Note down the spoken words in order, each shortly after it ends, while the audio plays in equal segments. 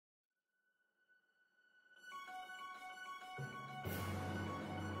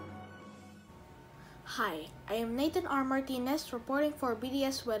Hi, I am Nathan R. Martinez reporting for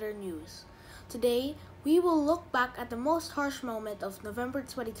BDS Weather News. Today, we will look back at the most harsh moment of November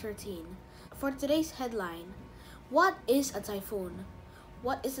 2013. For today's headline, what is a typhoon?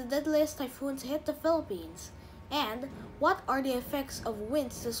 What is the deadliest typhoon to hit the Philippines? And what are the effects of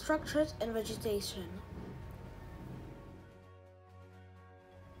winds to structures and vegetation?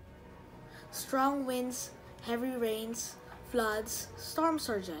 Strong winds, heavy rains, floods, storm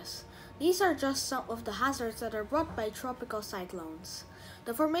surges. These are just some of the hazards that are brought by tropical cyclones.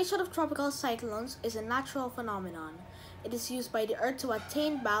 The formation of tropical cyclones is a natural phenomenon. It is used by the Earth to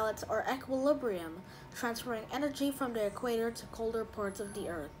attain balance or equilibrium, transferring energy from the equator to colder parts of the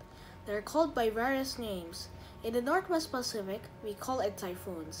Earth. They are called by various names. In the Northwest Pacific, we call it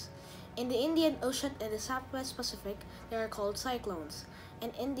typhoons. In the Indian Ocean and the Southwest Pacific, they are called cyclones.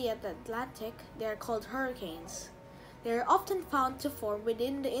 And in the Atlantic, they are called hurricanes. They are often found to form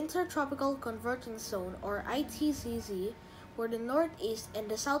within the Intertropical Convergence Zone or ITCZ, where the northeast and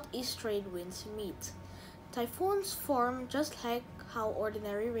the southeast trade winds meet. Typhoons form just like how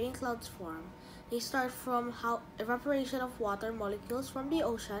ordinary rain clouds form. They start from evaporation of water molecules from the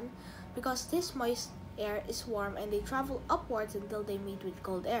ocean because this moist air is warm and they travel upwards until they meet with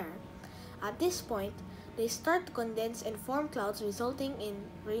cold air. At this point, they start to condense and form clouds resulting in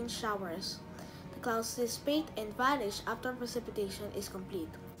rain showers. Clouds dissipate and vanish after precipitation is complete.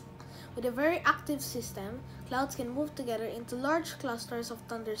 With a very active system, clouds can move together into large clusters of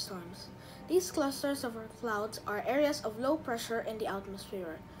thunderstorms. These clusters of clouds are areas of low pressure in the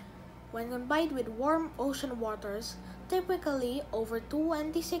atmosphere. When combined with warm ocean waters, typically over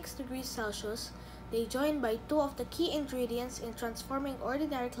 26 degrees Celsius, they join by two of the key ingredients in transforming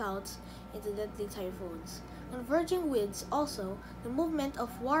ordinary clouds into deadly typhoons. Converging winds also the movement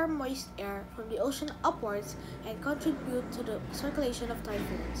of warm moist air from the ocean upwards and contribute to the circulation of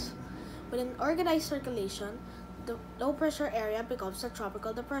typhoons. With an organized circulation, the low pressure area becomes a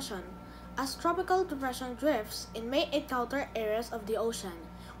tropical depression. As tropical depression drifts, it may encounter areas of the ocean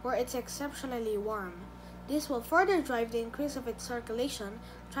where it's exceptionally warm. This will further drive the increase of its circulation,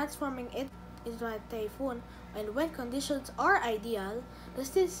 transforming it into a typhoon, and when conditions are ideal, the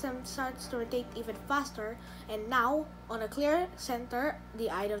system starts to rotate even faster and now on a clear center, the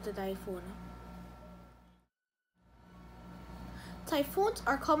eye of the typhoon. Typhoons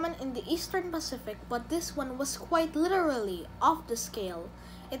are common in the eastern Pacific, but this one was quite literally off the scale.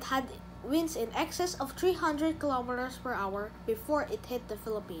 It had winds in excess of 300 kilometers per hour before it hit the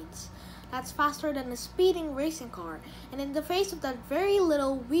Philippines. That's faster than a speeding racing car, and in the face of that, very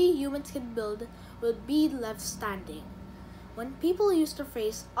little we humans can build will be left standing. When people use the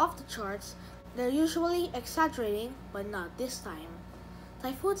phrase off the charts, they're usually exaggerating, but not this time.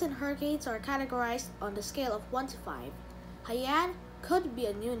 Typhoons and hurricanes are categorized on the scale of 1 to 5. Haiyan could be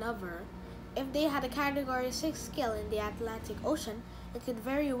a new number. If they had a category 6 scale in the Atlantic Ocean, it could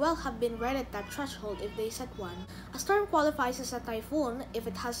very well have been right at that threshold if they set one. A storm qualifies as a typhoon if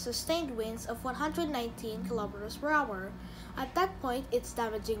it has sustained winds of 119 kilometers per hour. At that point, it's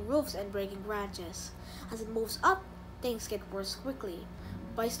damaging roofs and breaking branches. As it moves up, things get worse quickly.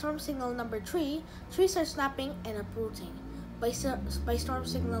 By storm signal number 3, trees are snapping and uprooting. By storm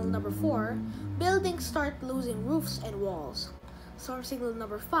signal number 4, buildings start losing roofs and walls. Storm signal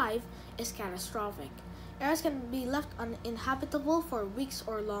number 5 is catastrophic. Areas can be left uninhabitable for weeks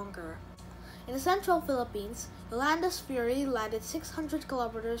or longer. In the central Philippines, Yolanda's fury landed 600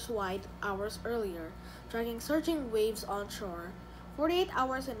 kilometers wide hours earlier, dragging surging waves onshore. 48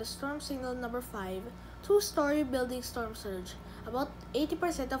 hours in the storm signal number 5, two-story building storm surge. About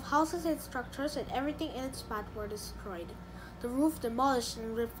 80% of houses and structures and everything in its path were destroyed. The roof demolished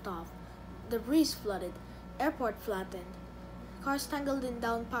and ripped off. The breeze flooded. Airport flattened. Cars tangled in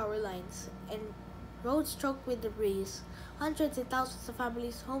down power lines, and roads choked with debris. Hundreds and thousands of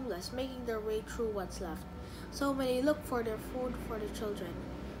families homeless, making their way through what's left. So many look for their food for their children.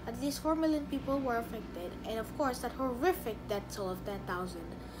 At least 4 million people were affected, and of course that horrific death toll of 10,000,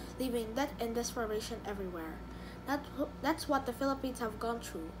 leaving death and desperation everywhere. That's what the Philippines have gone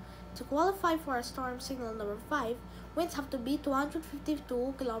through. To qualify for a storm signal number 5, winds have to be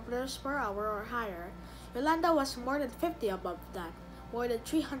 252 kilometers per hour or higher. Yolanda was more than 50 above that, more than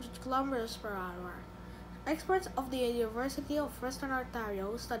 300 kilometers per hour. Experts of the University of Western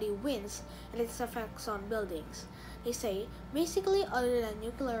Ontario study winds and its effects on buildings. They say, basically other than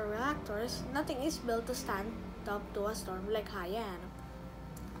nuclear reactors, nothing is built to stand up to a storm like Haiyan.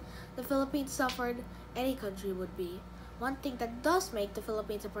 The Philippines suffered, any country would be. One thing that does make the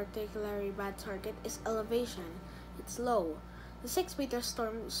Philippines a particularly bad target is elevation. It's low. The 6-meter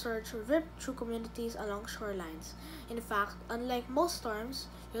storm surge ripped through communities along shorelines. In fact, unlike most storms,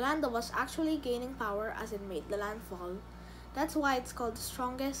 Yolanda was actually gaining power as it made the landfall. That's why it's called the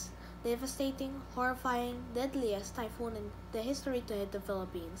strongest, devastating, horrifying, deadliest typhoon in the history to hit the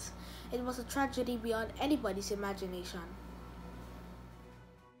Philippines. It was a tragedy beyond anybody's imagination.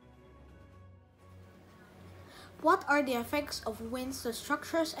 What are the effects of winds to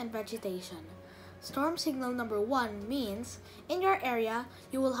structures and vegetation? Storm signal number 1 means, in your area,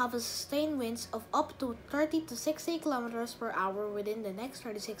 you will have a sustained winds of up to 30 to 60 kilometers per hour within the next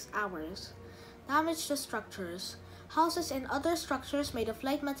 36 hours. Damage to structures. Houses and other structures made of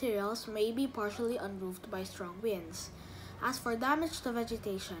light materials may be partially unroofed by strong winds. As for damage to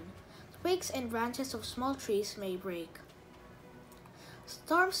vegetation, twigs and branches of small trees may break.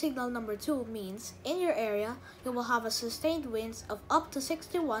 Storm signal number 2 means, in your area, you will have a sustained winds of up to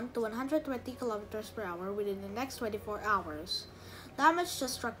 61 to 120 kilometers per hour within the next 24 hours. Damage to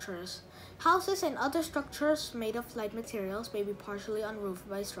structures. Houses and other structures made of light materials may be partially unroofed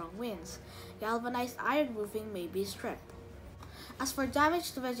by strong winds. Galvanized iron roofing may be stripped. As for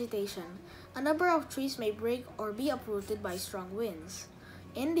damage to vegetation, a number of trees may break or be uprooted by strong winds.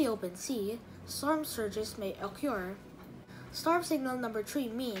 In the open sea, storm surges may occur. Storm signal number 3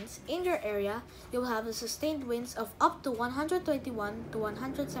 means, in your area, you will have a sustained winds of up to 121 to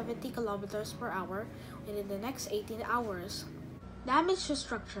 170 kilometers per hour within the next 18 hours. Damage to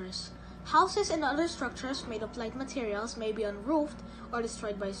structures. Houses and other structures made of light materials may be unroofed or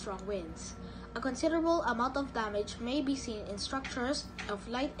destroyed by strong winds. A considerable amount of damage may be seen in structures of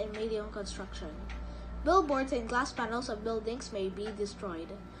light and medium construction. Billboards and glass panels of buildings may be destroyed.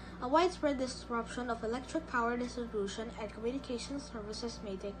 A widespread disruption of electric power distribution and communication services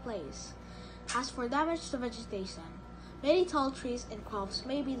may take place. As for damage to vegetation, many tall trees and crops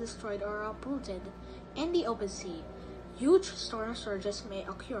may be destroyed or uprooted. In the open sea, huge storm surges may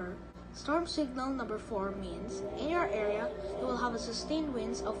occur. Storm signal number 4 means, in your area, you will have a sustained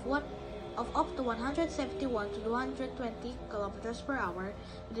winds of up to 171 to 220 kilometers per hour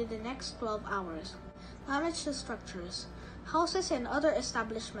within the next 12 hours. Damage to structures. Houses and other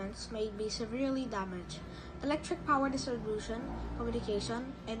establishments may be severely damaged. Electric power distribution,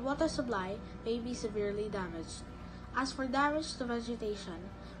 communication, and water supply may be severely damaged. As for damage to vegetation,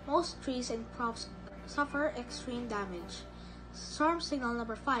 most trees and crops suffer extreme damage. Storm signal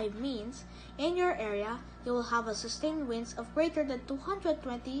number 5 means, in your area, you will have a sustained winds of greater than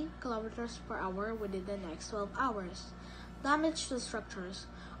 220 kilometers per hour within the next 12 hours. Damage to structures.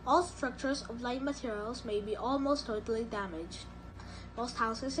 All structures of light materials may be almost totally damaged. Most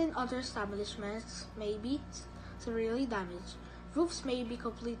houses and other establishments may be severely damaged. Roofs may be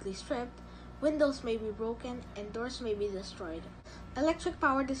completely stripped, windows may be broken, and doors may be destroyed. Electric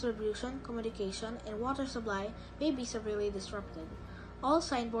power distribution, communication, and water supply may be severely disrupted. All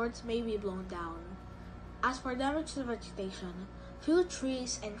signboards may be blown down. As for damage to vegetation, few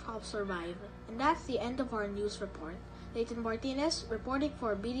trees and crops survive, and that's the end of our news report. Martinez reporting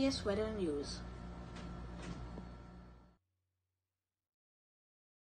for BDS Weather News.